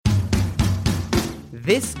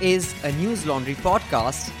This is a News Laundry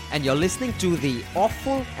podcast, and you're listening to the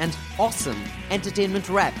Awful and Awesome Entertainment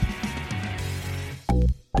Wrap.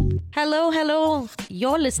 Hello.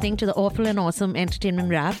 You're listening to the Awful and Awesome Entertainment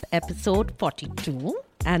Wrap, episode 42.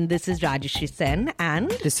 And this is Rajeshri Sen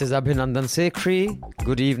and... This is Abhinandan Sekhri.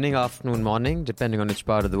 Good evening, afternoon, morning, depending on which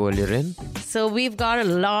part of the world you're in. So we've got a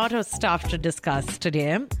lot of stuff to discuss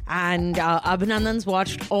today. And Abhinandan's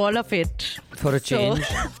watched all of it. For a change.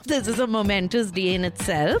 So this is a momentous day in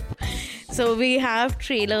itself. So we have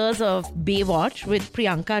trailers of Baywatch with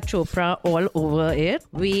Priyanka Chopra all over it.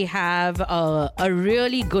 We have a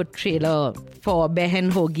really good trailer for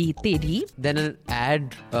Behen Hogi Teri. Then an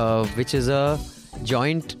ad, which is a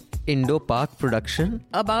joint Indo-Pak production.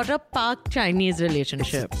 About a Pak-Chinese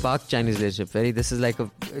relationship. Pak-Chinese relationship.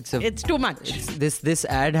 It's too much. This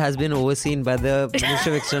ad has been overseen by the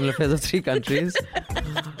Ministry of External Affairs of three countries.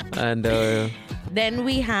 And then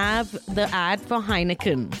we have the ad for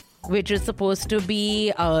Heineken, which is supposed to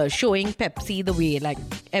be showing Pepsi the way. Like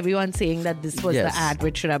everyone's saying that this was the ad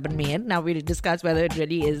which should have been made. Now we'll discuss whether it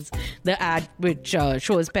really is the ad which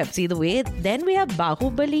shows Pepsi the way. Then we have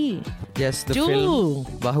Bahubali. Yes, the film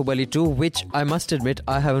Bahubali 2, which I must admit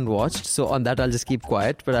I haven't watched. So on that I'll just keep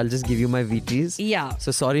quiet, but I'll just give you my VTs. Yeah.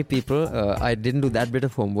 So sorry people, I didn't do that bit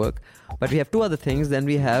of homework. But we have two other things. Then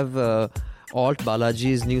we have Alt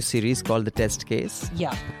Balaji's new series called The Test Case.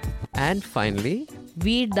 Yeah. And finally...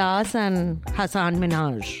 Veer Das and Hasan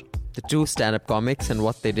Minhaj. The two stand-up comics and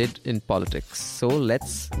what they did in politics. So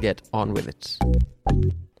let's get on with it.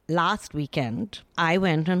 Last weekend, I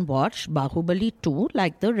went and watched Bahubali 2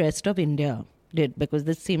 like the rest of India did, because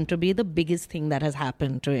this seemed to be the biggest thing that has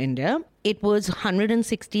happened to India. It was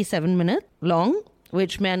 167 minutes long,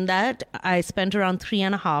 which meant that I spent around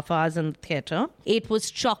 3.5 hours in the theatre. It was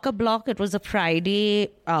chock-a-block. It was a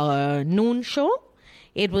Friday noon show.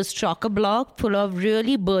 It was chock-a-block full of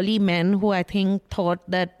really burly men who I think thought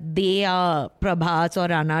that they are Prabhas or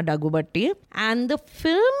Rana Daggubati. And the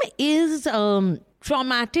film is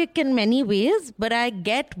traumatic in many ways, but I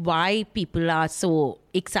get why people are so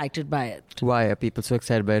excited by it. Why are people so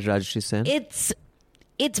excited by it, Rajeshri Sen?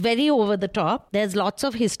 It's very over the top. There's lots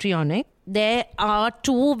of history on it. There are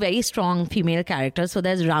two very strong female characters. So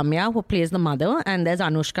there's Ramya, who plays the mother, and there's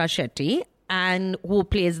Anushka Shetty, and who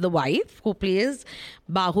plays the wife, who plays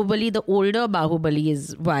Bahubali, the older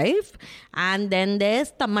Bahubali's wife. And then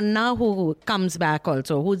there's Tamanna, who comes back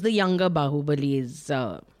also, who's the younger Bahubali's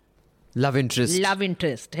love interest.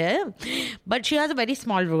 But she has a very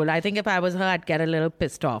small role. I think if I was her, I'd get a little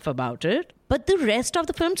pissed off about it. But the rest of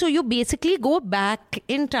the film, so you basically go back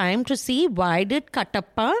in time to see why did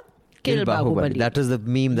Katappa kill Bahubali. That is the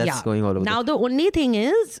meme that's going all over. Now the only thing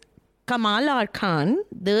is, Kamal R. Khan,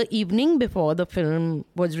 the evening before the film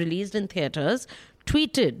was released in theatres,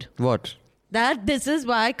 tweeted... What? That this is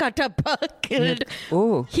why Katappa killed...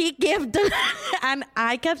 Oh. He gave the... And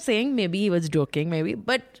I kept saying maybe he was joking,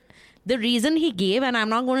 but the reason he gave, and I'm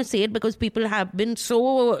not going to say it because people have been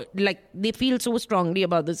so... they feel so strongly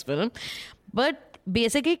about this film. But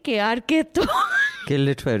basically, KRK to... Killed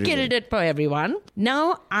it for everyone.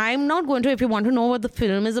 Now, I'm not going to, if you want to know what the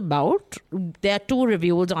film is about, there are two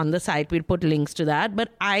reviews on the site. We'll put links to that. But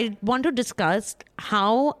I want to discuss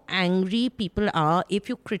how angry people are if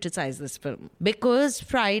you criticize this film. Because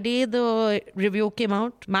Friday, the review came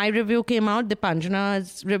out. My review came out.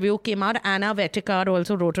 Dipanjana's review came out. Anna Vetikar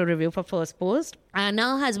also wrote a review for First Post.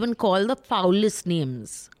 Anna has been called the foulest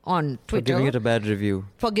names on Twitter. For giving it a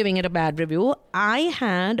bad review. I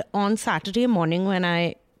had on Saturday morning when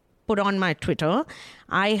I put on my Twitter,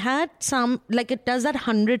 I had some, it does that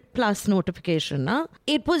 100 plus notification.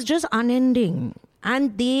 It was just unending.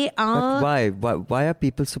 And they are... But why are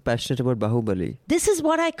people so passionate about Bahubali? This is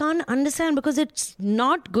what I can't understand, because it's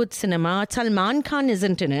not good cinema. Salman Khan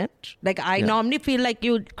isn't in it. Normally feel like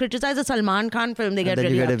you criticize a Salman Khan film, they get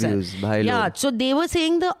really upset. Views, so they were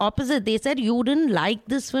saying the opposite. They said you didn't like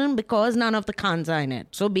this film because none of the Khans are in it.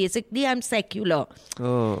 So basically I'm secular.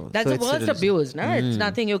 Oh, that's the worst abuse. No? It's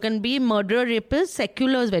nothing. You can be murderer, rapist.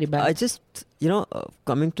 Secular is very bad. I just...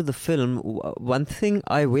 coming to the film, one thing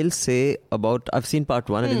I will say about... I've seen part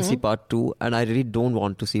 1, I didn't see part 2, and I really don't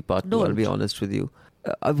want to see part 2, I'll be honest with you.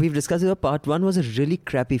 We've discussed it, part 1 was a really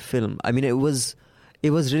crappy film. I mean, it was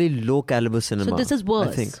really low caliber cinema. So this is worse.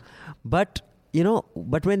 I think. But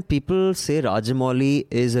when people say Rajamouli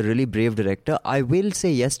is a really brave director, I will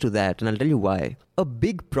say yes to that, and I'll tell you why. A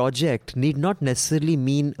big project need not necessarily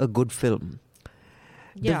mean a good film.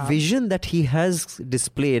 The vision that he has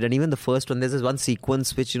displayed, and even the first one, there's this one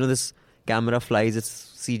sequence which, this camera flies, it's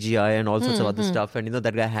CGI and all sorts of other stuff, and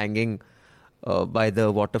that guy hanging by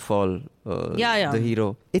the waterfall, the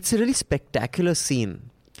hero. It's a really spectacular scene.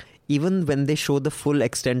 Even when they show the full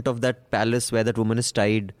extent of that palace where that woman is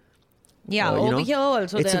tied. Yeah, over here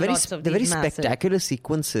also it's there are lots of they're these very massive spectacular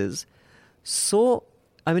sequences. So,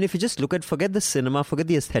 I mean, if you just forget the cinema, forget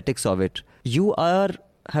the aesthetics of it. You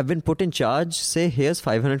have been put in charge, say, here's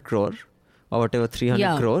 500 crore or whatever,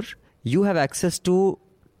 300 crore. You have access to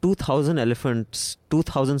 2,000 elephants,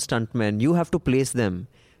 2,000 stuntmen. You have to place them.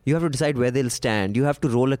 You have to decide where they'll stand. You have to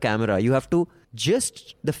roll a camera. You have to...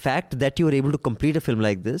 Just the fact that you were able to complete a film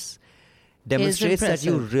like this demonstrates that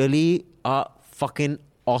you really are fucking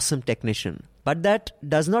awesome technician. But that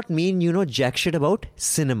does not mean you know jack shit about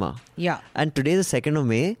cinema. Yeah. And today, the 2nd of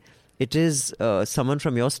May, it is someone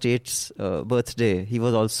from your state's birthday. He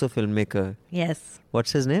was also a filmmaker. Yes.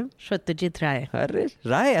 What's his name? Satyajit Ray.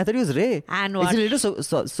 Ray? I thought he was Ray. And what? Is he related to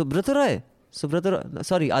Subrata Ray?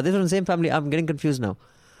 Sorry, are they from the same family? I'm getting confused now.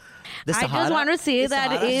 I just want to say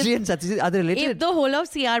that if the whole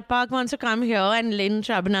of CR Park wants to come here and lynch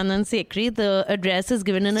Abhinandan Sekhri, the address is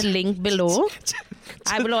given in a link below.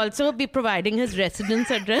 I will also be providing his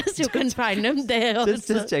residence address. You can find him there.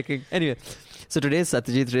 Just checking. Anyway, so today is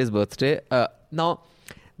Satyajit Ray's birthday. Now,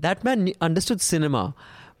 that man understood cinema.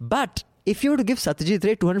 But if you were to give Satyajit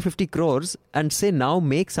Ray 250 crores and say now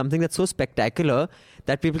make something that's so spectacular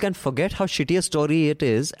that people can forget how shitty a story it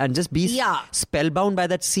is and just be spellbound by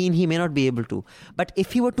that scene, he may not be able to. But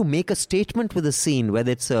if he were to make a statement with a scene,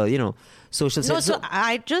 whether it's social... No, so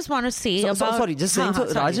I just want to say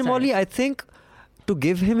Rajamouli, I think, to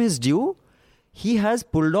give him his due, he has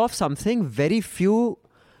pulled off something very few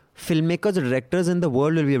filmmakers or directors in the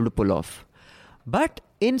world will be able to pull off. But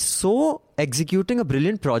in so executing a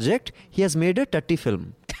brilliant project, he has made a tutty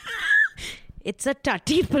film. It's a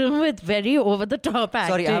tutty film with very over-the-top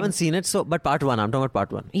acting. Sorry, I haven't seen it, but part 1. I'm talking about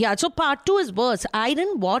part 1. Yeah, so part 2 is worse. I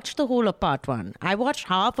didn't watch the whole of part 1. I watched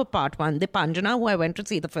half of part 1. Dipanjana, who I went to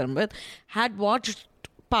see the film with, had watched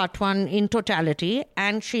part 1 in totality,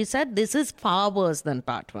 and she said this is far worse than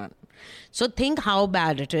part 1. So think how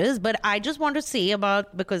bad it is. But I just want to say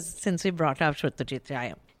because since we brought up Satyajit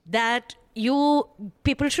Ray, that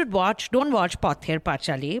people should don't watch Pother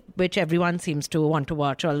Pachali, which everyone seems to want to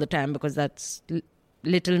watch all the time because that's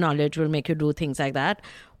little knowledge will make you do things like that.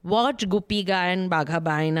 Watch Guppy Gayan, Bagha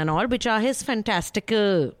Bain and all, which are his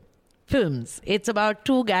fantastical films. It's about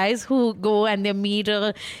 2 guys who go and they meet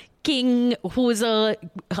a king who's a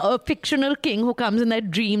fictional king who comes in their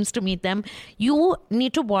dreams to meet them. You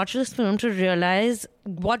need to watch this film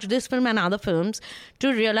watch this film and other films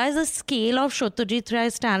to realize the scale of Satyajit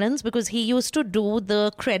Ray's talents, because he used to do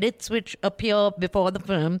the credits which appear before the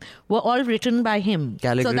film were all written by him.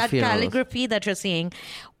 So that calligraphy that you're seeing,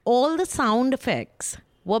 all the sound effects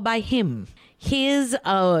were by him.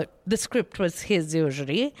 The script was his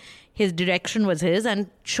usually. His direction was his, and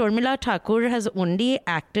Sharmila Thakur has only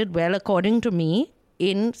acted well, according to me,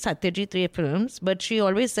 in Satyajit Ray films, but she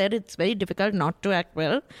always said it's very difficult not to act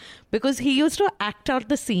well because he used to act out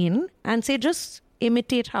the scene and say, just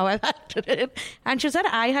imitate how I've acted it. And she said,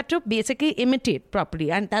 I had to basically imitate properly,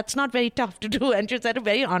 and that's not very tough to do. And she said it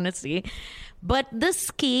very honestly. But the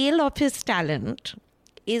scale of his talent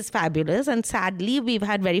is fabulous, and sadly we've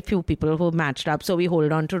had very few people who matched up, so we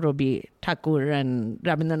hold on to Rabi Thakur and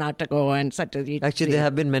Rabindranath Tagore and Satyajit. Actually, there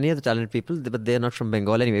have been many other talented people, but they're not from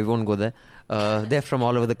Bengal anyway. We won't go there. They're from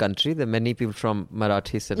all over the country. There are many people from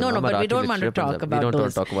Marathi cinema. No, but we don't want to talk about those. We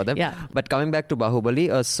don't talk about them. Yeah. But coming back to Bahubali,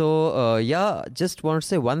 just want to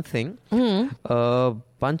say one thing. A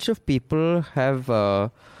bunch of people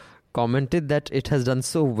have commented that it has done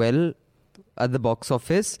so well at the box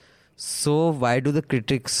office. So why do the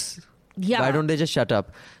critics... Why don't they just shut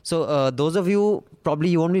up? So those of you, probably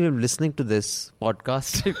you won't be listening to this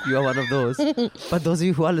podcast if you are one of those. But those of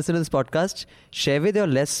you who are listening to this podcast, share with your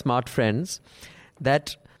less smart friends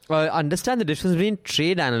that understand the difference between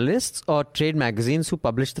trade analysts or trade magazines who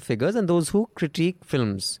publish the figures and those who critique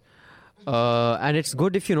films. And it's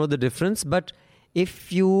good if you know the difference, but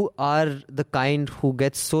if you are the kind who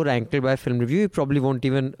gets so rankled by a film review, you probably won't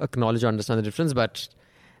even acknowledge or understand the difference, but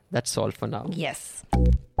that's all for now. Yes.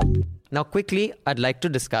 Now, quickly, I'd like to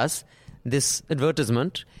discuss this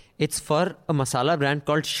advertisement. It's for a masala brand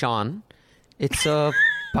called Shaan. It's a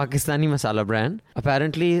Pakistani masala brand.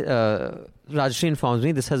 Apparently, Rajshri informs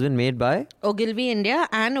me this has been made by... Ogilvy India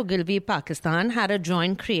and Ogilvy Pakistan had a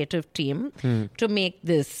joint creative team to make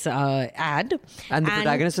this ad. And the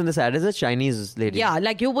protagonist in this ad is a Chinese lady. Yeah,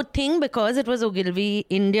 like you would think because it was Ogilvy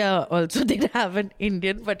India also did have an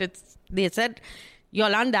Indian, but they said...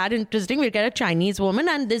 Y'all aren't that interesting. We'll get a Chinese woman.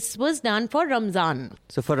 And this was done for Ramzan.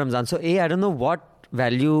 So for Ramzan. So I don't know what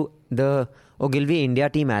value the Ogilvy India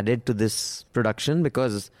team added to this production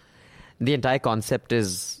because the entire concept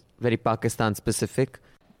is very Pakistan specific.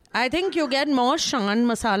 I think you get more Shan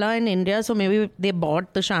masala in India, so maybe they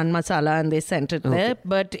bought the Shan masala and they sent it there.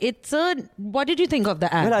 But it's a... What did you think of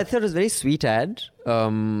the ad? Well, I thought it was a very sweet ad.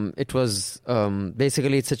 It was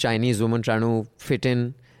basically it's a Chinese woman trying to fit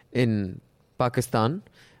in Pakistan,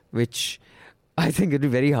 which I think it'd be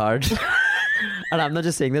very hard. And I'm not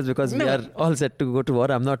just saying this because we are all set to go to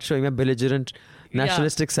war. I'm not showing a belligerent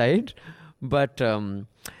nationalistic side, but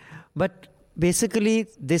basically,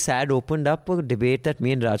 this ad opened up a debate that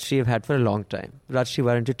me and Rajshri have had for a long time. Rajshri,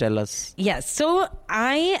 why don't you tell us? Yes, so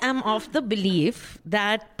I am of the belief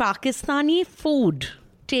that Pakistani food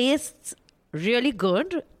tastes really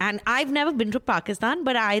good. And I've never been to Pakistan,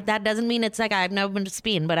 but that doesn't mean it's like I've never been to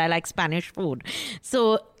Spain, but I like Spanish food.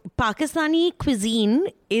 So Pakistani cuisine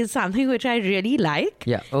is something which I really like.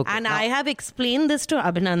 Yeah, okay. And I have explained this to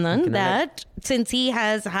Abhinandan that since he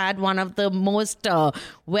has had one of the most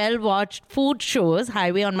well-watched food shows,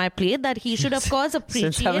 Highway on My Plate, that he should of course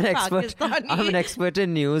appreciate Pakistani. I'm an expert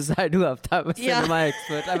in news. I do have to cinema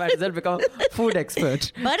expert. I might as well become a food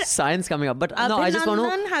expert. But science coming up. But no, I just want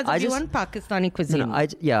to... has a view on Pakistani cuisine. No,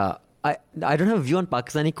 I don't have a view on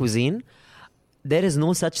Pakistani cuisine. There is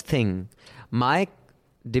no such thing. My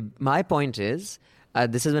point is,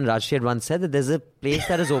 this is when Rajshri had once said that there's a place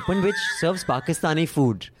that is open which serves Pakistani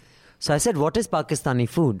food. So I said, what is Pakistani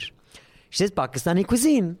food? She says, Pakistani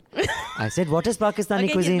cuisine. I said, what is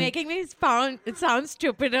Pakistani cuisine? You're making me sound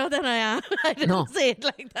stupider than I am. I didn't say it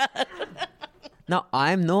like that. Now,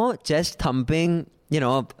 I'm no chest thumping,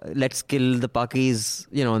 let's kill the Pakis,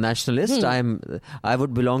 nationalist. I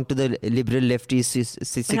would belong to the liberal lefty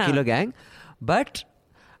secular gang. But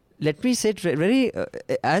let me say it very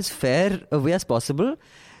as fair a way as possible.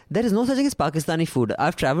 There is no such thing as Pakistani food.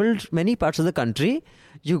 I've travelled many parts of the country.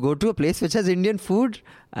 You go to a place which has Indian food,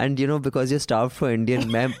 and because you're starved for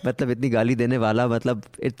Indian, main matlab itni gali dene wala, matlab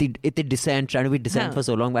itni decent, trying to be decent for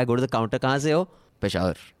so long. I go to the counter, kahan se ho?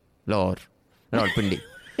 Peshawar, Lahore, Rawalpindi.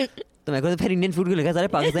 So I go to Indian food, ko likha sare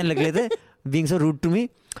Pakistani lag lete, being so rude to me.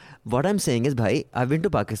 What I'm saying is, bhai, I've been to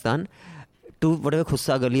Pakistan, to whatever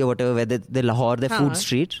Khussa Gali or whatever, where the Lahore, the food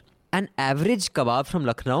street. An average kebab from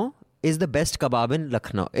Lucknow is the best kebab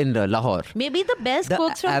in Lahore. Maybe the best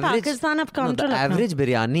cooks from Pakistan have come to Lucknow. The average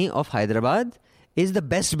biryani of Hyderabad is the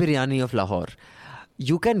best biryani of Lahore.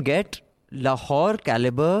 You can get Lahore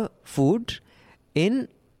caliber food in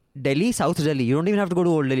Delhi, South Delhi. You don't even have to go to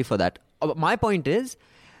Old Delhi for that. My point is,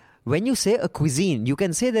 when you say a cuisine, you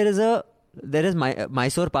can say there is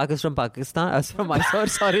Mysore Pak is from Pakistan. From Mysore,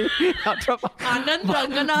 sorry. Not from Anand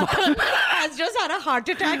Ranganathan has just had a heart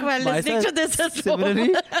attack while listening to this as well.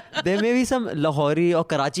 Similarly, there may be some Lahori or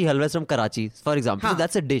Karachi halwas from Karachi, for example. So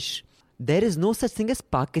that's a dish. There is no such thing as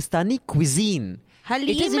Pakistani cuisine. Halim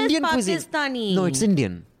it is Indian Pakistani. Cuisine. No, it's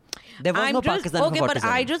Indian. There was no Pakistan okay, but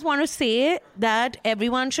I just want to say that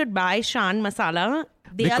everyone should buy Shan masala.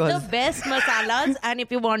 They are the best masalas, and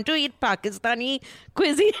if you want to eat Pakistani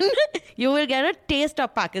cuisine, you will get a taste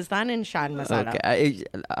of Pakistan in Shan masala. Okay,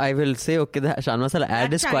 I will say, the Shan masala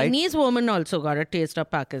ad is quite... Chinese woman also got a taste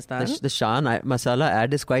of Pakistan. The Shan masala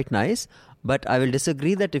ad is quite nice, but I will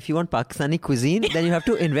disagree that if you want Pakistani cuisine, then you have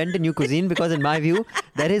to invent a new cuisine, because in my view,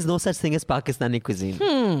 there is no such thing as Pakistani cuisine.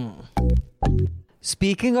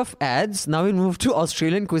 Speaking of ads, now we move to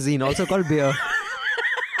Australian cuisine, also called beer.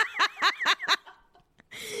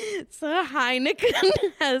 So Heineken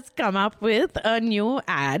has come up with a new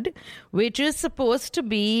ad, which is supposed to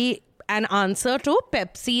be an answer to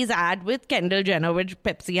Pepsi's ad with Kendall Jenner, which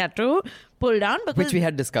Pepsi had to pull down. Which we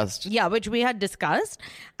had discussed. Yeah, which we had discussed.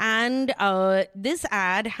 And this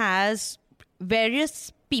ad has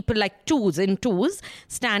various people, like twos,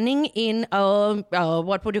 standing in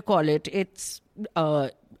what would you call it? It's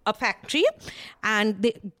a factory,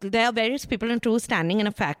 and there are various people in twos standing in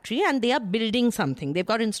a factory, and they are building something. They've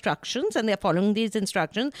got instructions and they're following these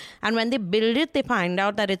instructions, and when they build it, they find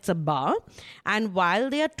out that it's a bar, and while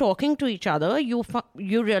they are talking to each other, you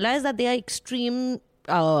realize that they are extreme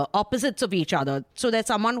opposites of each other. So there's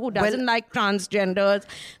someone who doesn't like transgenders.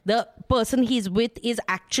 The person he's with is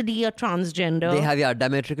actually a transgender. They have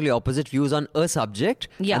diametrically opposite views on a subject,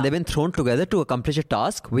 and they've been thrown together to accomplish a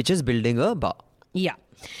task, which is building a bar. Yeah.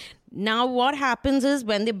 Now what happens is,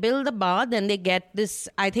 when they build the bar, then they get this,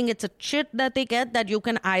 I think it's a chit that they get, that you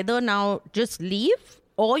can either now just leave,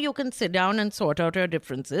 or you can sit down and sort out your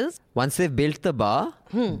differences. Once they've built the bar,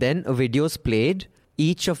 then a video is played.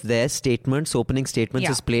 Each of their opening statements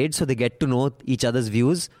is played, so they get to know each other's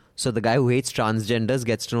views. So the guy who hates transgenders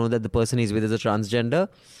gets to know that the person he's with is a transgender,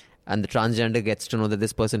 and the transgender gets to know that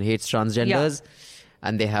this person hates transgenders,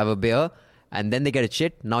 and they have a beer. and then they get a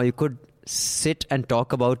chit. Now you could sit and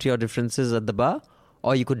talk about your differences at the bar,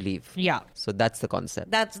 or you could leave. Yeah. So that's the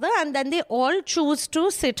concept. And then they all choose to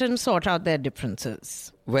sit and sort out their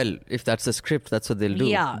differences. Well, if that's the script, that's what they'll do.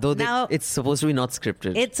 Yeah. Though Now, it's supposed to be not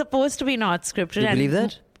scripted. It's supposed to be not scripted. Do you believe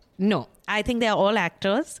that? No. I think they're all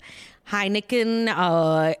actors. Heineken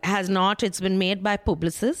has not. It's been made by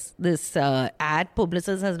Publicis. This ad,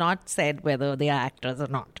 Publicis has not said whether they are actors or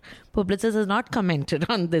not. Publicis has not commented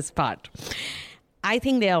on this part. I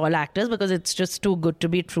think they are all actors because it's just too good to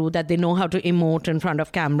be true that they know how to emote in front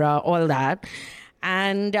of camera, all that.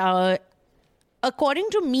 And according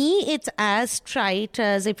to me, it's as trite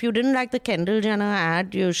as if you didn't like the Kendall Jenner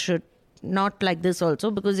ad, you should not like this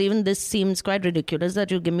also, because even this seems quite ridiculous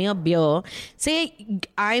that you give me a beer. Say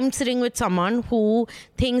I'm sitting with someone who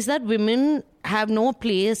thinks that women have no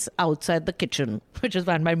place outside the kitchen, which is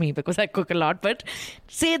fine by me because I cook a lot, but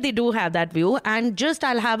say they do have that view, and just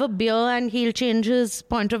I'll have a beer and he'll change his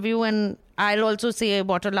point of view, and I'll also say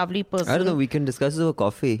what a lovely person. I don't know, we can discuss this over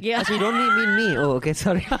coffee. Yeah. So you don't mean me. Oh, okay,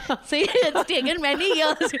 sorry. See, it's taken many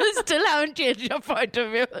years. You still haven't changed your point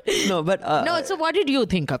of view. No, but... no, so what did you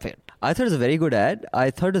think of it? I thought it was a very good ad. I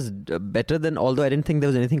thought it was better than... Although I didn't think there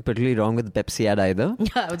was anything particularly wrong with the Pepsi ad either.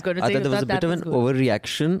 Yeah, I was going to say... I thought there was a bit of an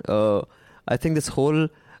overreaction. I think this whole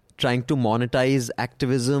trying to monetize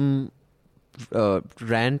activism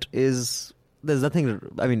rant is... There's nothing...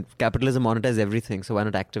 I mean, capitalism monetizes everything, so why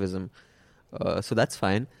not activism? So that's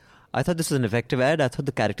fine. I thought this was an effective ad. I thought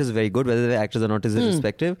the characters were very good. Whether they're actors or not is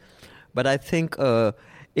irrespective. But I think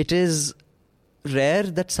it is rare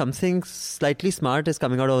that something slightly smart is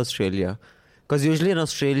coming out of Australia. Because usually an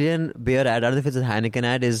Australian beer ad, I don't know if it's a Heineken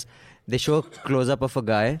ad, is they show a close-up of a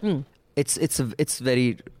guy. It's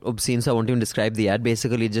very obscene, so I won't even describe the ad.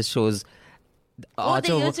 Basically, it just shows the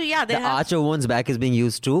arch of one's back is being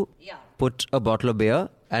used to put a bottle of beer,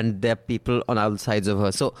 and there are people on all sides of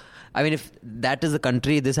her. So, I mean, if that is the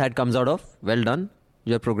country this ad comes out of, well done.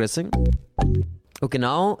 You're progressing. Okay,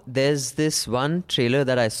 now there's this one trailer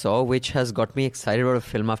that I saw which has got me excited about a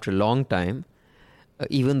film after a long time,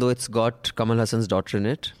 even though it's got Kamal Hassan's daughter in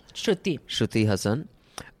it. Shruti Hassan,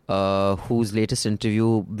 whose latest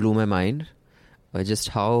interview blew my mind. Just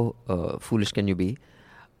how foolish can you be?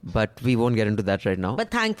 But we won't get into that right now. But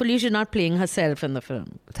thankfully she's not playing herself in the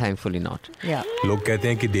film. Thankfully not. Yeah. लोग कहते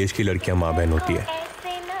हैं कि देश की लड़कियां माँ बहन होती है.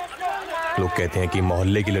 लोग कहते हैं कि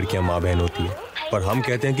मोहल्ले की लड़कियां माँ बहन होती है. पर हम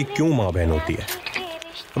कहते हैं कि क्यों माँ बहन होती है.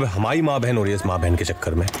 अबे हमारी माँ बहन हो रही है इस माँ बहन के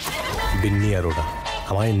चक्कर में. बिन्नी अरोड़ा,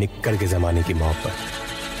 हमारे निक्कर के जमाने की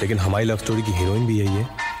मोहब्बत. लेकिन हमारी लव स्टोरी की हीरोइन भी यही है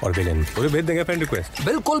और विलेन. उसे भेज देंगे फ्रेंड रिक्वेस्ट.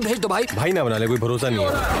 बिल्कुल भेज दो भाई. भाई ना बना ले, कोई भरोसा नहीं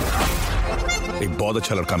है. एक बहुत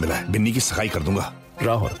अच्छा लड़का मिला है, बिन्नी की सगाई कर दूंगा.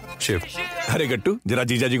 राहुल, शिव. अरे गट्टू, जरा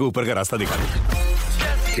जीजा जी को ऊपर का रास्ता दिखा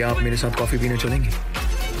दे. क्या आप मेरे साथ कॉफी पीने चलेंगे?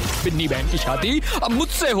 बिन्नी बहन की शादी अब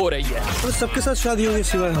मुझसे हो रही है. और सबके साथ शादी होगी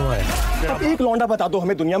सिवाय हमारे. अब एक लौंडा बता दो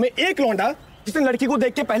हमें दुनिया में, एक लौंडा जिसने लड़की को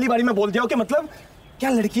देख के पहली बारी में बोल दिया हो कि मतलब क्या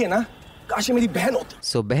लड़की है ना, काश ये मेरी बहन होती.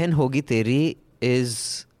 So Behan Hogi Teri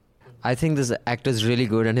is, I think this actor is really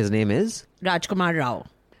good, and his name is Rajkumar Rao.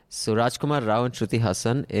 So Rajkumar Rao and Shruti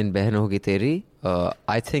Hassan in Behan Hogi Teri.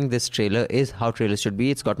 I think this trailer is how trailers should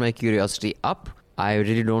be. It's got my curiosity up. I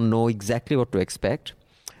really don't know exactly what to expect,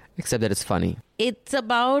 except that it's funny. It's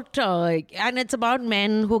about and it's about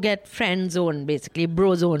men who get friend zoned, basically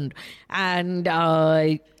bro zoned, and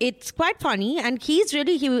it's quite funny. And he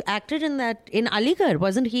acted in that in Aligarh,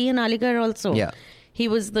 wasn't he in Aligarh also? Yeah, he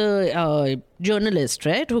was the journalist,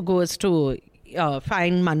 right, who goes to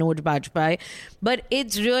find Manoj Bajpayee. But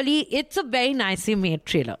it's a very nicely made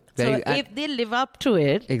trailer. So if they live up to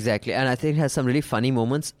it, exactly, and I think it has some really funny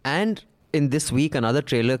moments. And in this week, another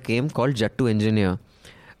trailer came called Jattu Engineer.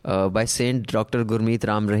 By Saint Dr. Gurmeet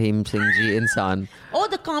Ram Rahim Singh Ji Insan. Oh,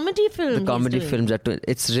 the comedy film. The comedy film.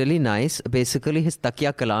 It's really nice. Basically, his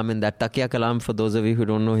Takiya Kalam in that. Takiya Kalam, for those of you who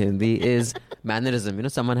don't know Hindi, is mannerism. You know,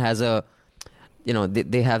 someone has a, you know,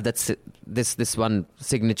 they have that this one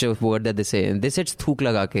signature word that they say. And they say it's thuk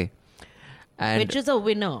laga ke. Which is a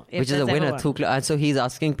winner. Which is a winner. And so he's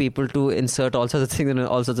asking people to insert all sorts of things in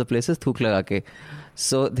all sorts of places. Thuk laga ke.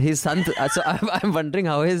 So his son. So I'm wondering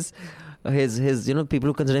how his you know, people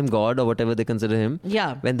who consider him God or whatever they consider him,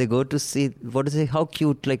 when they go to see what is it, how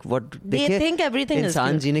cute, like what they think everything is cute.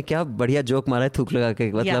 इंसान जी ने क्या बढ़िया joke मारा है थूक लगा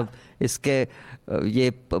के, मतलब इसके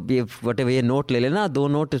ये whatever ये नोट ले लेना, दो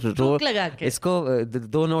नोट रोल इसको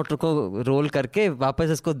दो नोट को रोल करके वापस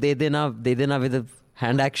इसको दे देना with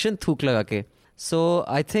hand action थूक लगा के. So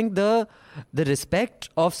I think the respect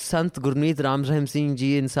of Sant Gurmeet Ram Rahim Singh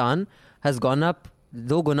Ji Insan has gone up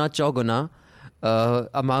 2 guna 4 guna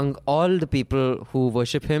among all the people who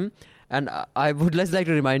worship him, And I would just like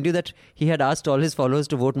to remind you that he had asked all his followers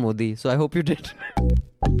to vote Modi. So I hope you did.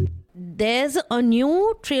 There's a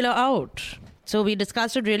new trailer out. So we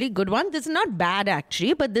discussed a really good one. This is not bad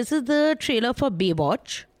actually, but this is the trailer for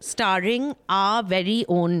Baywatch, starring our very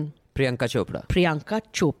own Priyanka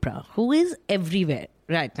Chopra, who is everywhere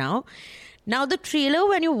right now. Now the trailer,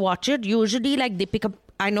 when you watch it, usually like they pick up,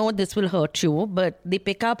 I know this will hurt you, but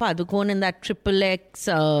Deepika Padukone in that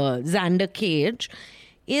XXX Xander cage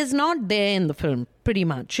is not there in the film, pretty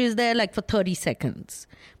much. She's there like for 30 seconds.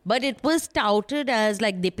 But it was touted as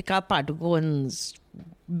like Deepika Padukone's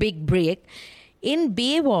big break. In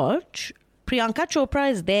Baywatch, Priyanka Chopra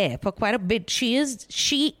is there for quite a bit. She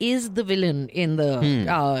is the villain in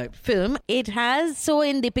the film. It has, so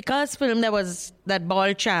in Deepika's film, there was that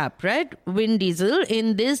bald chap, right? Vin Diesel.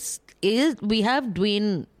 In this, we have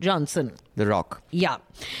Dwayne Johnson. The Rock. Yeah.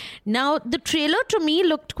 Now, the trailer to me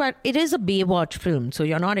looked quite... It is a Baywatch film, so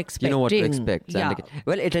you're not expecting... You know what to expect. Yeah.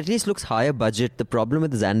 Well, it at least looks higher budget. The problem with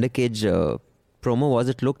the Xander Cage promo was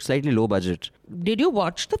it looked slightly low budget. Did you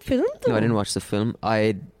watch the film, though? No, I didn't watch the film.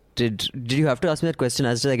 Did you have to ask me that question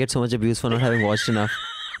as I get so much abuse for not having watched enough?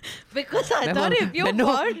 Because I thought if you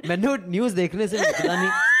watched... मैंने news देखने से पता नहीं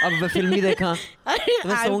अब film नहीं देखा तो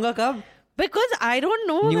मैं सोऊंगा कब? Because I don't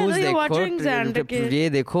know whether you're watching Xander Cage. ये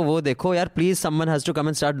देखो वो देखो यार, please someone has to come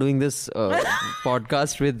and start doing this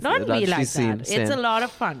podcast with Not Rajshri be like Sen. that. It's a lot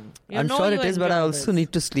of fun. I'm sure it is, but I also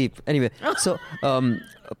need to sleep. Anyway, so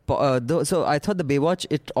so I thought the Baywatch,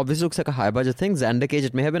 it obviously looks like a high budget thing. Xander Cage,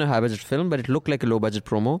 it may have been a high budget film, but it looked like a low budget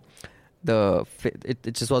promo.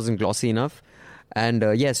 It just wasn't glossy enough. And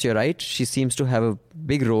yes, you're right. She seems to have a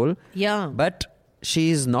big role. Yeah. But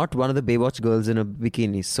she's not one of the Baywatch girls in a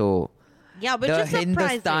bikini, so... Yeah, which the is surprising.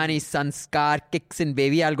 Hindustani sanskar kicks in,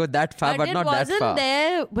 baby. I'll go that far, but not that far. It wasn't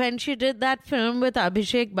there when she did that film with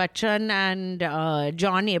Abhishek Bachchan and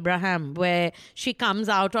John Abraham, where she comes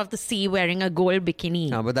out of the sea wearing a gold bikini.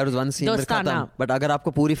 हाँ, but that was one scene में खत्म. But अगर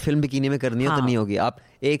आपको पूरी film bikini में करनी हो तो नहीं होगी. आप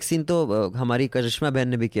एक सीन तो हमारी करिश्मा बहन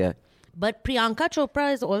ने भी किया है. But Priyanka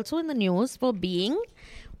Chopra is also in the news for being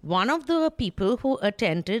one of the people who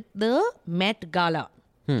attended the Met Gala.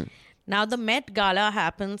 Now, the Met Gala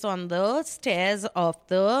happens on the stairs of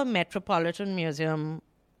the Metropolitan Museum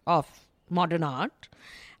of Modern Art.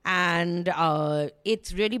 And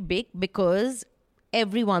it's really big because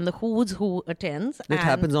everyone, the who's who attends. It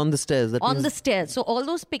happens on the stairs. The stairs. So all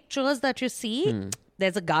those pictures that you see,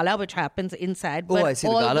 there's a gala which happens inside. Oh, I see.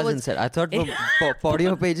 The gala's inside. I thought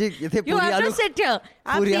पौड़ियों पे जी You have to sit here.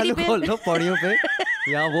 पूरी आलू खोल लो पौड़ियों पे.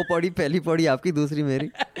 Yeah, वो पौड़ी पहली पौड़ी आपकी दूसरी मेरी.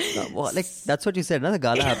 Like that's what you said, na? The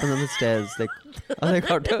gala happens on the stairs. Like, I was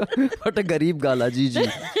like, what a garib gala, Gigi.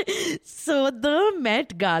 So the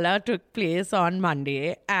Met Gala took place on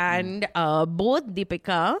Monday, and both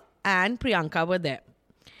Deepika and Priyanka were there.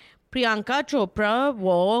 Priyanka Chopra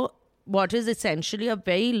wore what is essentially a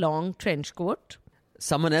very long trench coat.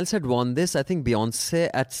 Someone else had worn this, I think Beyonce,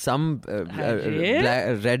 at some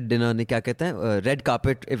red dinner, क्या कहते हैं, red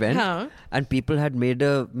carpet event, and people had made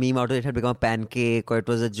a meme out of it. It had become a pancake, or it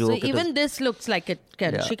was a joke. So even this looks like it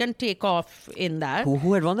can. Yeah. She can take off in that.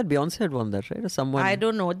 Who had worn that? Beyonce had worn that, right? Or someone? I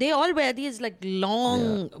don't know. They all wear these like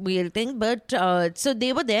long wheel thing, but so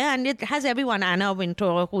they were there, and it has everyone. Anna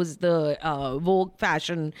Wintour, who's the Vogue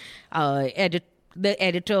fashion editor. The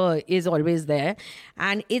editor is always there,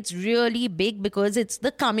 and it's really big because it's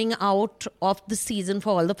the coming out of the season for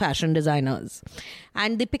all the fashion designers.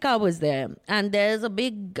 And Deepika was there, and there's a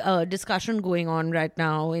big discussion going on right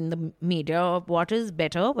now in the media of what is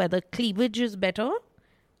better, whether cleavage is better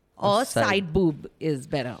or side boob is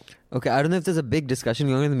better. Okay, I don't know if there's a big discussion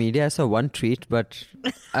going on in the media. I saw one tweet, but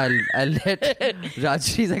I'll let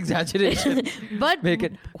Rajshri's exaggeration make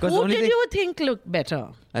it. Who did you think looked better?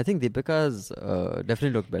 I think Deepika's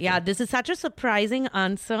definitely looked better. Yeah, this is such a surprising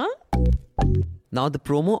answer. Now, the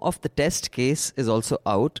promo of The Test Case is also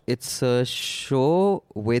out. It's a show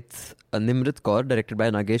with Nimrit Kaur, directed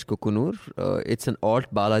by Nagesh Kukunur. It's an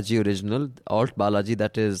Alt Balaji original. Alt Balaji,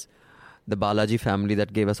 that is the Balaji family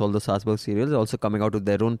that gave us all the Salzburg serials, also coming out with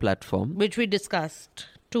their own platform. Which we discussed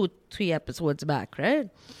 2-3 episodes back, right?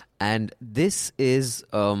 And this is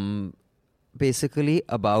basically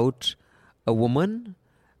about a woman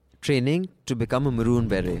training to become a Maroon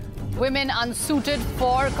Beret. Women unsuited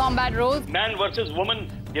for combat roles. Man versus woman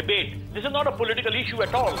debate. This is not a political issue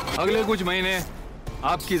at all. अगले कुछ महीने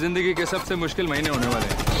आपकी जिंदगी के सबसे मुश्किल महीने होने वाले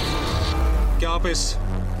हैं। क्या आप इस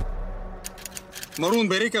मरून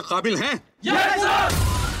बेरी के काबिल हैं? Yes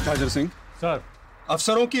sir. Tajar Singh sir,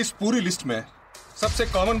 अफसरों की इस पूरी लिस्ट में सबसे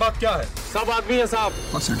कॉमन बात क्या है? सब आदमी है साहब।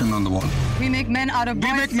 What's written on the wall? We make men out of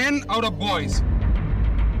boys. We make men out of boys.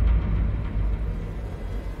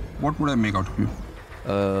 what would I make out of you?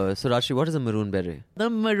 So Rashi, what is a maroon beret? The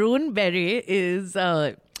maroon beret is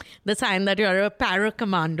the sign that you're a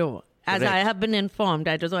para-commando. As Correct. I have been informed,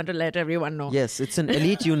 I just want to let everyone know. Yes, it's an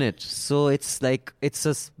elite unit. So it's like it's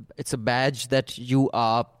a badge that you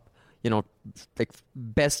are, like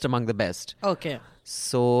best among the best. Okay.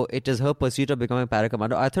 So it is her pursuit of becoming a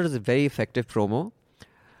para-commando. I thought it was a very effective promo.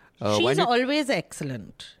 She's always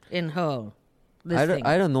excellent in her. I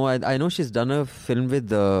don't know. I know she's done a film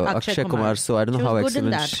with Akshay Kumar, so I don't know how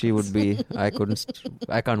excellent she would be. I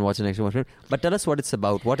can't watch an Akshay Kumar film. But tell us what it's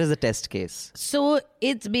about. What is the test case? So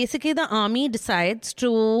it's basically the army decides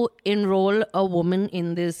to enroll a woman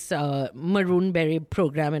in this maroon beret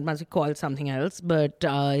program. It must be called something else, but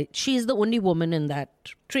she's the only woman in that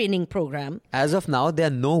training program. As of now, there are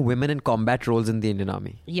no women in combat roles in the Indian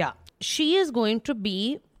Army. Yeah. She is going to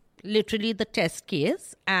be literally the test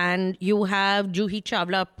case, and you have Juhi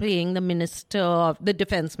Chawla playing the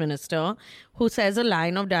defense minister, who says a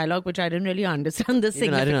line of dialogue which I didn't really understand the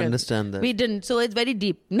significance. I didn't understand that. We didn't, so it's very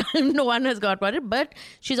deep. No one has got about it, but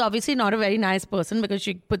she's obviously not a very nice person because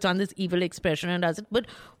she puts on this evil expression and does it. But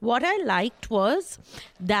what I liked was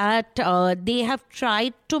that they have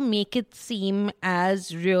tried to make it seem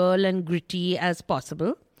as real and gritty as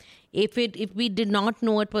possible. If we did not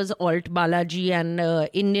know it was Alt Balaji and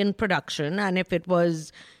Indian production, and if it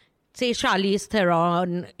was, say, Charlize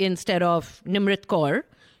Theron instead of Nimrit Kaur,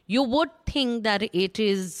 you would think that it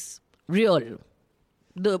is real.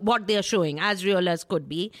 What they are showing, as real as could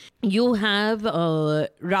be. You have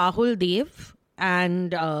Rahul Dev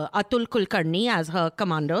and Atul Kulkarni as her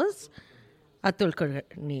commanders. Atul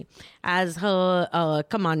Kulkarni as her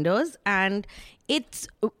commanders, and it's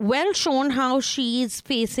well shown how she's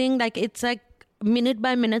facing, it's like minute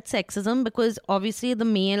by minute sexism, because obviously her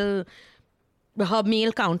male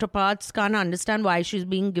counterparts can't understand why she's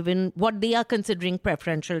being given what they are considering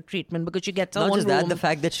preferential treatment, because she gets her own room. Not just that, the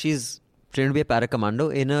fact that she's trained to be a para-commando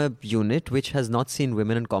in a unit which has not seen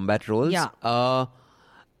women in combat roles. Yeah.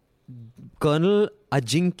 Colonel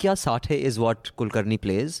Ajinkya Sathe is what Kulkarni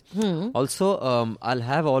plays. Also, I'll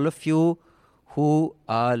have all of you who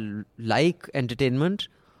are like entertainment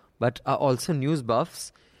but are also news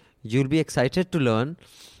buffs. You'll be excited to learn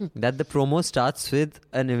that the promo starts with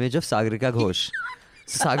an image of Sagarika Ghosh.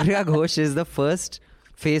 Sagarika Ghosh is the first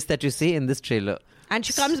face that you see in this trailer. And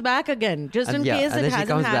she comes back again, just in case it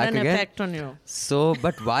hasn't had an effect on you. So,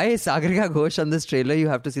 but why is Sagarika Ghosh on this trailer? You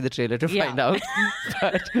have to see the trailer to find out.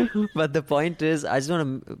 But the point is, I just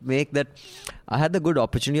want to make that I had the good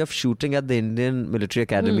opportunity of shooting at the Indian Military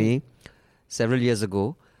Academy several years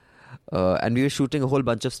ago. And we were shooting a whole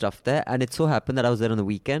bunch of stuff there. And it so happened that I was there on the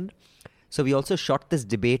weekend. So we also shot this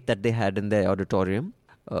debate that they had in their auditorium.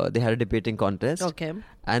 They had a debating contest. Okay.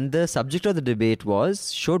 And the subject of the debate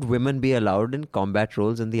was, should women be allowed in combat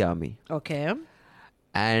roles in the army? Okay.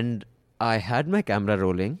 And I had my camera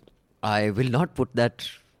rolling. I will not put that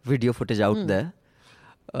video footage out there.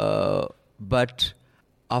 But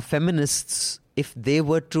our feminists, if they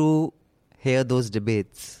were to hear those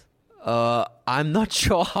debates, I'm not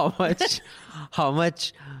sure how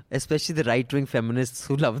much, especially the right-wing feminists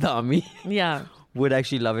who love the army, would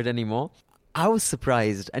actually love it anymore. I was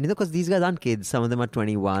surprised. And because these guys aren't kids. Some of them are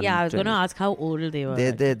 21. Yeah, I was going to ask how old they were.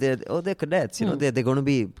 They're cadets. They're going to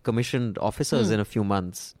be commissioned officers in a few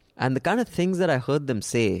months. And the kind of things that I heard them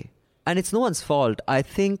say, and it's no one's fault. I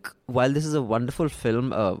think while this is a wonderful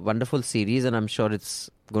film, a wonderful series, and I'm sure it's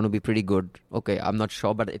going to be pretty good. Okay, I'm not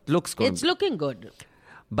sure, but it looks good. It's looking good.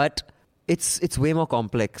 But it's way more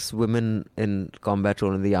complex, women in combat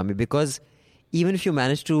role in the army, because even if you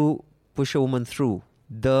manage to push a woman through,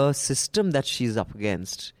 the system that she's up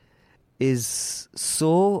against is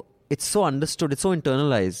so understood, it's so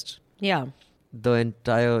internalized. Yeah. The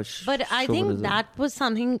entire But I think that was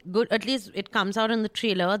something good, at least it comes out in the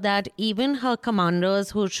trailer, that even her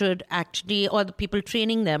commanders who should actually, or the people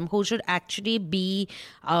training them, who should actually be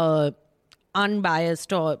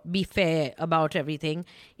unbiased or be fair about everything,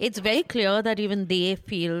 it's very clear that even they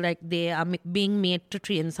feel like they are being made to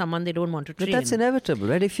train someone they don't want to train. But that's inevitable,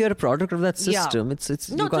 right? If you're a product of that system, yeah.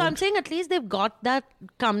 it's no, so I'm saying at least they've got that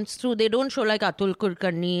comes through. They don't show like Atul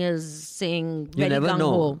Kulkarni is saying very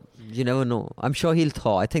gung-ho. You never know. I'm sure he'll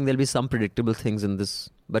thaw. I think there'll be some predictable things in this,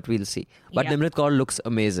 but we'll see. But Yeah. Nimrit Kaur looks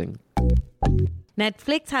amazing.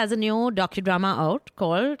 Netflix has a new docudrama out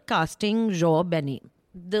called Casting Jo Benny.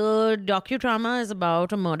 The docudrama is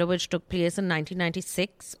about a murder which took place in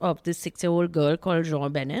 1996 of this 6-year-old girl called Jo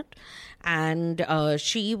Bennett. And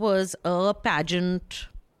she was a pageant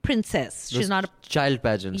princess. She's not a child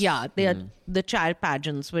pageants. Yeah, they are the child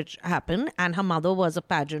pageants which happen. And her mother was a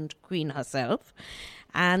pageant queen herself.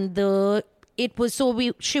 And the it was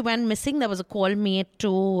she went missing. There was a call made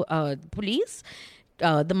to police.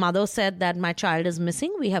 The mother said that my child is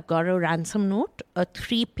missing. We have got a ransom note, a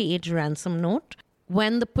 3-page ransom note.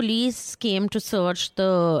 When the police came to search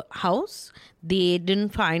the house, they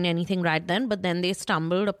didn't find anything right then, but then they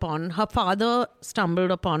her father stumbled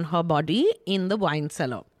upon her body in the wine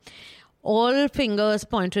cellar. All fingers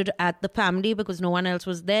pointed at the family because no one else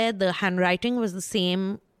was there. The handwriting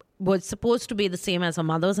was supposed to be the same as her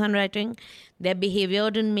mother's handwriting. Their behavior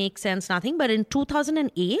didn't make sense, nothing. But in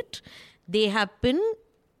 2008, they have been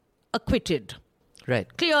acquitted.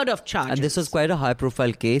 Right. Cleared of charges. And this was quite a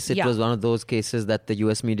high-profile case. It was one of those cases that the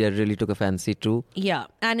US media really took a fancy to. Yeah,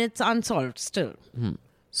 and it's unsolved still.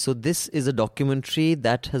 So this is a documentary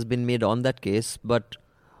that has been made on that case. But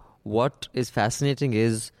what is fascinating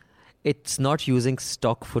is it's not using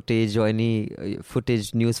stock footage or any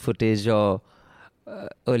news footage or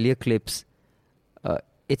earlier clips.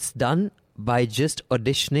 It's done by just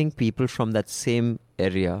auditioning people from that same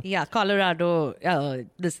area. Yeah, Colorado,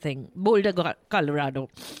 Boulder, Colorado.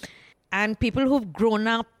 And people who've grown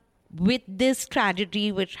up with this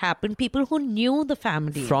tragedy which happened, people who knew the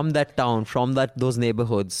family. From that town, from those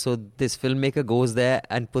neighborhoods. So this filmmaker goes there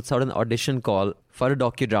and puts out an audition call for a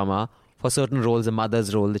docudrama for certain roles, the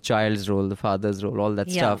mother's role, the child's role, the father's role, all that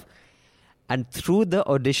stuff. And through the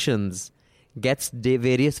auditions, gets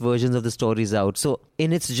various versions of the stories out. So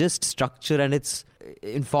in its just structure and its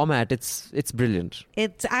in format, it's brilliant.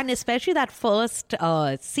 And especially that first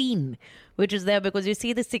scene, which is there because you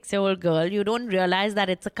see the 6-year-old girl, you don't realize that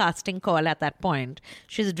it's a casting call at that point.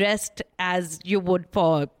 She's dressed as you would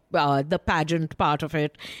for the pageant part of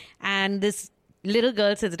it. And this little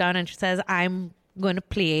girl sits down and she says, I'm going to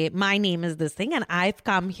play, my name is this thing, and I've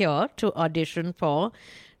come here to audition for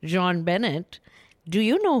John Bennett. Do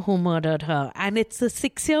you know who murdered her? And it's a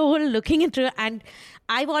 6-year-old looking into it. And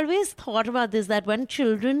I've always thought about this, that when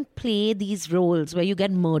children play these roles where you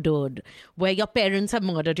get murdered, where your parents have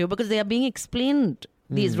murdered you, because they are being explained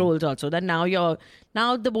these roles also, that now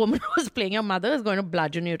the woman who's playing your mother is going to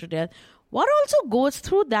bludgeon you to death. What also goes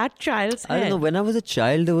through that child's head? I don't know. When I was a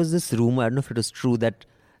child, there was this rumor, I don't know if it was true, that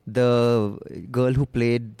the girl who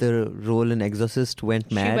played the role in Exorcist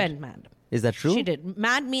went mad. She went mad. Is that true? She did.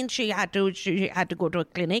 Mad means she had to go to a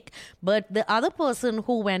clinic. But the other person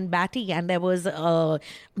who went batty, and there was a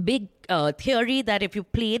big theory that if you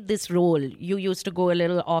played this role, you used to go a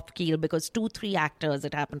little off keel, because 2-3 actors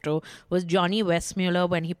it happened to was Johnny Westmuller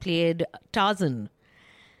when he played Tarzan.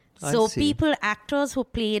 So actors who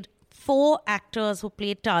played 4 actors who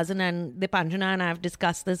played Tarzan, and Deepanjana and I have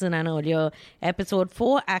discussed this in an earlier episode.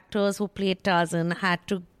 4 actors who played Tarzan had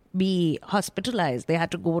to be hospitalized. They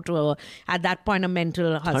had to go to at that point a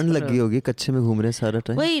mental hospital. ठंड लगी होगी, कच्चे में घूम रहे सारा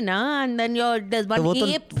time. वही ना, and then there's one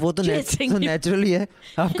ape chasing you. Naturally है.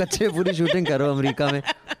 आप कच्चे पूरी shooting करो अमेरिका में.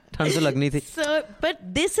 ठंड तो लगनी थी. So, but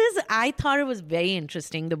I thought it was very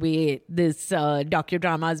interesting the way this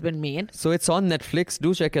docudrama has been made. So it's on Netflix.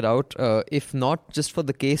 Do check it out. If not just for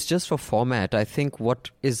the case, just for format. I think what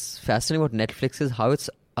is fascinating about Netflix is how it's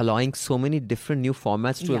allowing so many different new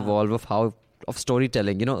formats to evolve of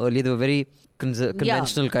storytelling. Earlier they were very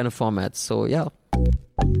conventional kind of formats. So yeah.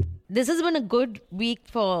 This has been a good week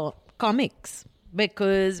for comics,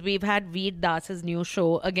 because we've had Veer Das's new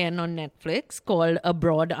show again on Netflix called A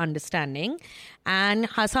Broad Understanding. And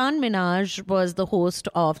Hasan Minhaj was the host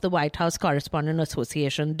of the White House Correspondent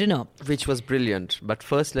Association dinner. Which was brilliant. But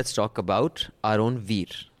first, let's talk about our own Veer.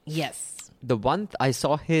 Yes. The one, I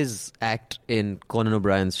saw his act in Conan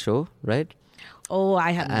O'Brien's show, right? Oh,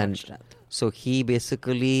 I haven't watched that. So he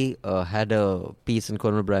basically had a piece in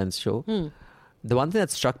Conan O'Brien's show. The one thing that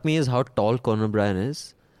struck me is how tall Conan O'Brien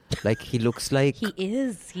is. Like, he looks like... He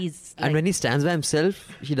is. He's and when he stands by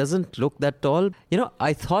himself, he doesn't look that tall.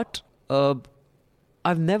 I thought...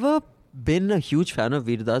 I've never been a huge fan of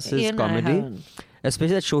Veer Das's comedy.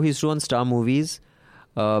 Especially that show he used to do on Star Movies.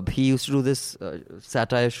 He used to do this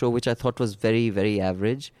satire show, which I thought was very, very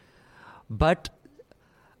average. But...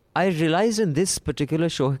 I realized in this particular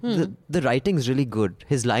show, the writing is really good.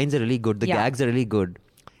 His lines are really good. The gags are really good.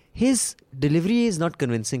 His delivery is not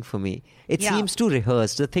convincing for me. It seems too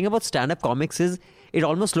rehearsed. The thing about stand-up comics is it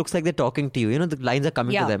almost looks like they're talking to you. The lines are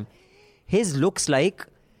coming to them. His looks like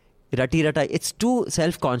rati-rata. It's too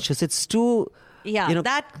self-conscious. It's too... Yeah,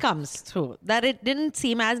 that comes through. That it didn't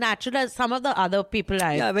seem as natural as some of the other people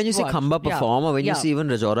when you see Khamba perform, or when you see even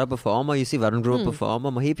Rajora perform, or you see Varun Grove perform,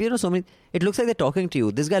 or Mahip, so many, it looks like they're talking to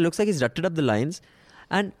you. This guy looks like he's rutted up the lines.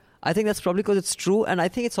 And I think that's probably because it's true. And I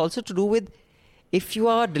think it's also to do with if you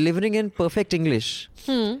are delivering in perfect English.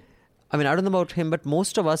 I mean, I don't know about him, but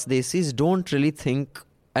most of us Desis don't really think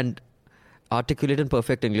and articulate in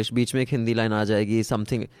perfect English. Beech mein ek Hindi line aa jayegi,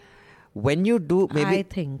 something. When you do, maybe I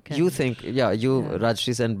think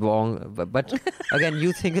Rajshri and Bong, but again,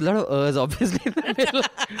 you think a lot of ers, obviously, in the middle.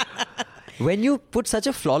 When you put such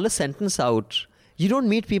a flawless sentence out, you don't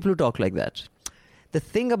meet people who talk like that. The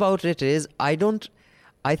thing about it is, I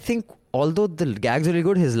think, although the gags are really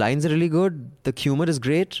good, his lines are really good, the humor is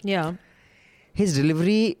great. Yeah. His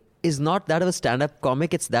delivery is not that of a stand-up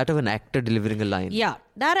comic, it's that of an actor delivering a line. Yeah,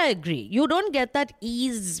 that I agree. You don't get that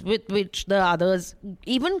ease with which the others,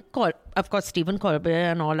 even, of course, Stephen Colbert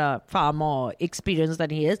and all are far more experienced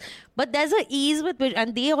than he is. But there's an ease with which,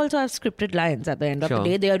 and they also have scripted lines at the end of the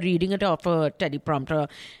day. They are reading it off a teleprompter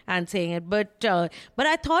and saying it. But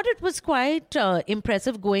I thought it was quite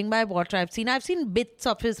impressive going by what I've seen. I've seen bits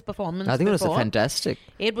of his performance I think before. it was fantastic.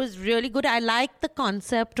 It was really good. I like the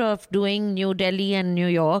concept of doing New Delhi and New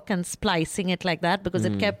York and splicing it like that because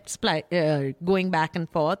it kept going back and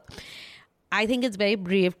forth. I think it's very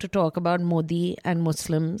brave to talk about Modi and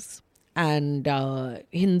Muslims and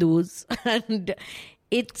Hindus. And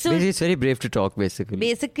it's very brave to talk, basically.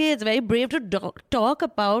 Basically, it's very brave to talk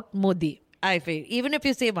about Modi, I feel. Even if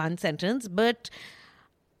you say one sentence. But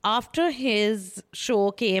after his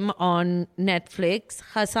show came on Netflix,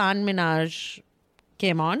 Hasan Minhaj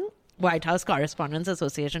came on, White House Correspondents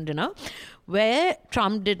Association dinner, where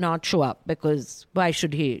Trump did not show up because why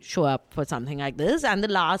should he show up for something like this? And the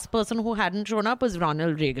last person who hadn't shown up was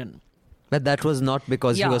Ronald Reagan. But that was not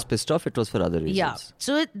because he was pissed off, it was for other reasons. Yeah.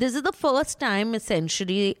 So this is the first time,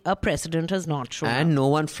 essentially, a president has not shown up. And no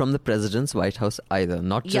one from the president's White House either.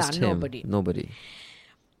 Not just him. Nobody.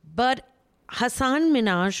 But Hasan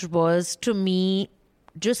Minhaj was, to me,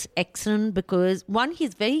 just excellent because, one,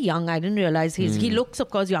 he's very young. I didn't realize he looks,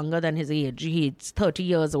 of course, younger than his age. He's 30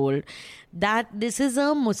 years old. That this is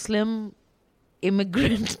a Muslim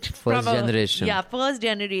immigrant first generation. First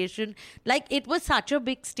generation. Like, it was such a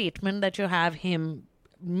big statement that you have him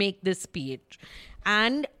make this speech.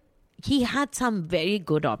 And he had some very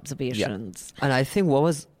good observations. And I think what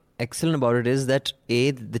was excellent about it is that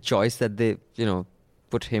A, the choice that they,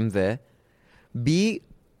 put him there. B,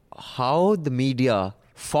 how the media,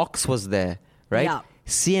 Fox was there, right? Yeah.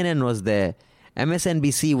 CNN was there.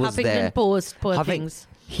 MSNBC was there. Huffington Post, poor things.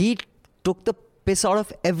 He took the piss out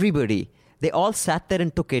of everybody. They all sat there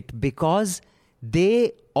and took it because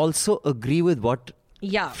they also agree with what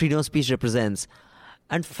freedom of speech represents.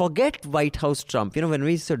 And forget White House Trump. When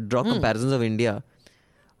we draw comparisons of India,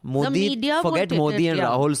 Modi, forget Modi and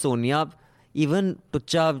Rahul, Sonia, even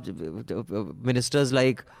Tucha ministers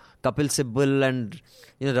like Kapil Sibal and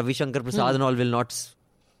Ravi Shankar Prasad and all will not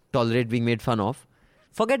tolerate being made fun of.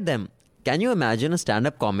 Forget them. Can you imagine a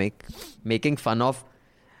stand-up comic making fun of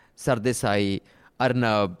Sardesai,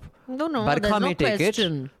 Arnab? No, Barkha may take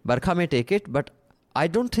question. Barkha may take it, but I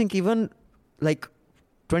don't think even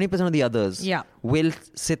 20% of the others will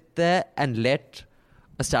sit there and let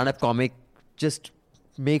a stand-up comic just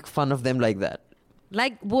make fun of them like that.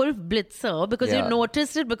 Like Wolf Blitzer, because you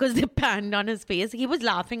noticed it because they panned on his face. He was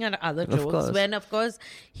laughing at other jokes when, of course,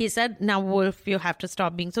 he said, now, Wolf, you have to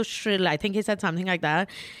stop being so shrill. I think he said something like that.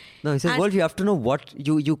 No, he said, Wolf, you have to know what...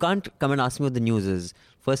 You can't come and ask me what the news is.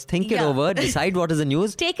 First, think it over. Decide what is the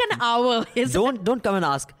news. Take an hour. Don't come and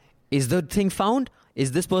ask, is the thing found?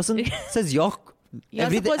 Is this person... says, you're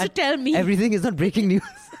supposed to tell me. Everything is not breaking news.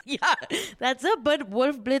 That's it. But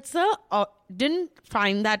Wolf Blitzer didn't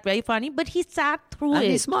find that very funny, but he sat through it. And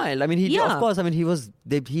he smiled. I mean, of course, I mean, he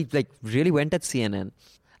really went at CNN.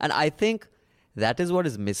 And I think that is what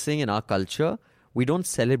is missing in our culture. We don't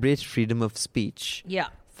celebrate freedom of speech. Yeah.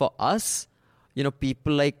 For us,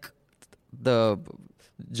 people like the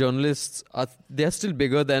journalists, they're still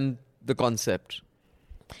bigger than the concept.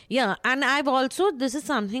 Yeah, and I've also, this is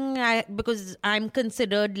something because I'm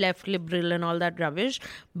considered left liberal and all that rubbish,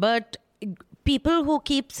 but people who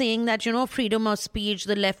keep saying that, freedom of speech,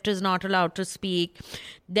 the left is not allowed to speak,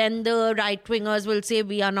 then the right-wingers will say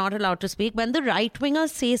we are not allowed to speak. When the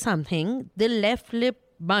right-wingers say something, the left-lib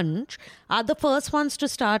bunch are the first ones to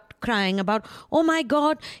start crying about, oh my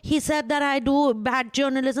God, he said that I do bad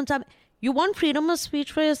journalism. You want freedom of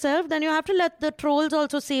speech for yourself, then you have to let the trolls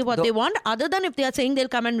also say what they want, other than if they are saying they'll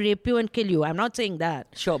come and rape you and kill you. I'm not saying that.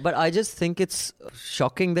 Sure, but I just think it's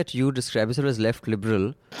shocking that you describe yourself as left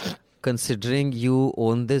liberal, considering you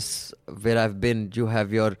own this where I've been. You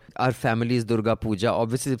have our family's Durga Puja.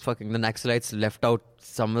 Obviously, the Naxalites left out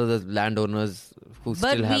some of the landowners who still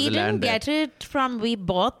have the land. But we didn't get it we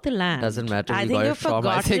bought the land. Doesn't matter. I think you've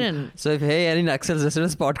forgotten. So if, any Naxals listen to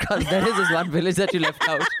this podcast, there is this one village that you left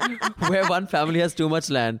out where one family has too much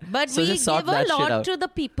land. But so we just give a lot to the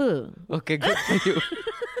people. Okay, good for you.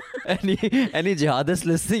 Any jihadists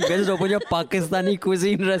listening, just open your Pakistani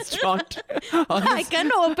cuisine restaurant. I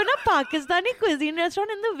can open a Pakistani cuisine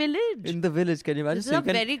restaurant in the village. In the village, can you imagine? This is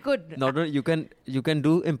very good. Not only you can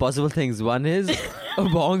do impossible things. One is a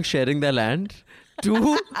bong sharing their land.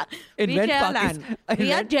 Two, invent Pakistan.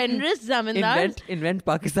 We are generous zamindars. Invent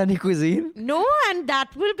Pakistani cuisine. No, and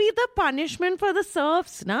that will be the punishment for the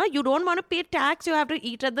serfs. Na? You don't want to pay tax, you have to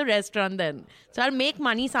eat at the restaurant then. So I'll make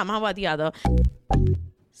money somehow or the other.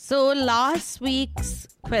 So last week's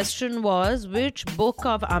question was, which book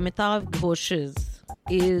of Amitav Ghosh's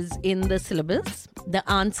is in the syllabus? The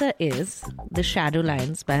answer is The Shadow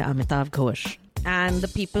Lines by Amitav Ghosh. And the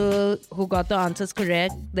people who got the answers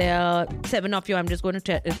correct, there are 7 of you. I'm just going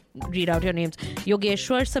to read out your names.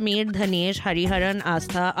 Yogeshwar, Sameer, Dhanesh, Hariharan,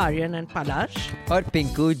 Astha, Aryan and Palash. Or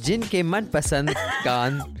Pinku, jinke manpasand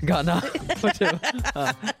Gana.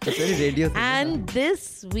 It's very radio thing. And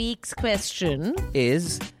this week's question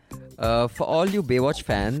is, for all you Baywatch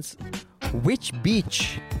fans, which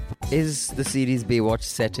beach is the series Baywatch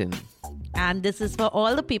set in? And this is for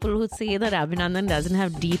all the people who say that Abhinandan doesn't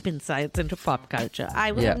have deep insights into pop culture.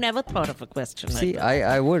 I would have never thought of a question See, like that.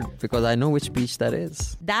 I would, because I know which beach that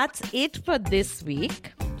is. That's it for this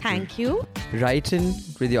week. Thank you. Write in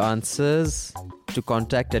with your answers to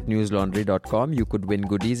contact@newslaundry.com. You could win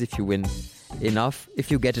goodies if you win enough,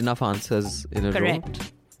 if you get enough answers in a Correct. row.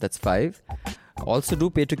 That's 5. Also, do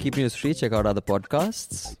pay to keep news free. Check out other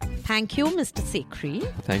podcasts. Thank you, Mr. Sekhri.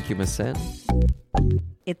 Thank you, Miss Sen.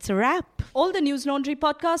 It's a wrap. All the News Laundry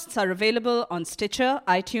podcasts are available on Stitcher,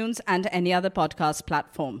 iTunes, and any other podcast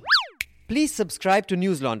platform. Please subscribe to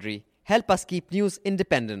News Laundry. Help us keep news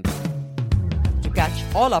independent. To catch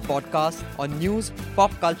all our podcasts on news,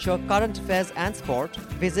 pop culture, current affairs, and sport,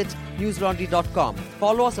 visit newslaundry.com.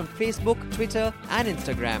 Follow us on Facebook, Twitter, and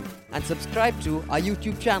Instagram, and subscribe to our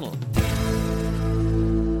YouTube channel.